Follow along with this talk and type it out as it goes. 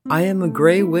I am a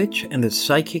gray witch and a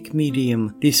psychic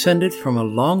medium descended from a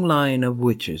long line of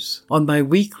witches. On my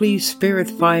weekly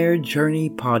Spiritfyre Journey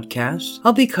podcast,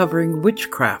 I'll be covering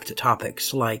witchcraft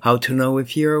topics like how to know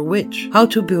if you're a witch, how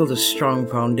to build a strong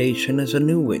foundation as a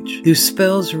new witch, do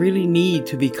spells really need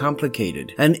to be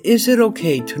complicated, and is it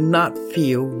okay to not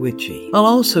feel witchy? I'll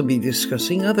also be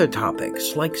discussing other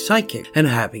topics like psychic and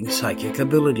having psychic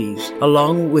abilities,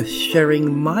 along with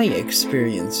sharing my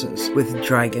experiences with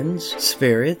dragons,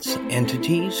 spirits,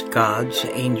 entities, gods,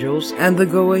 angels, and the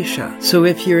Goetia. So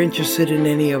if you're interested in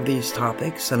any of these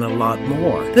topics and a lot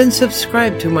more, then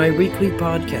subscribe to my weekly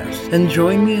podcast and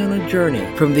join me on a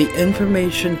journey from the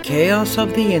information chaos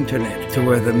of the internet to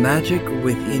where the magic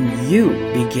within you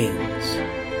begins.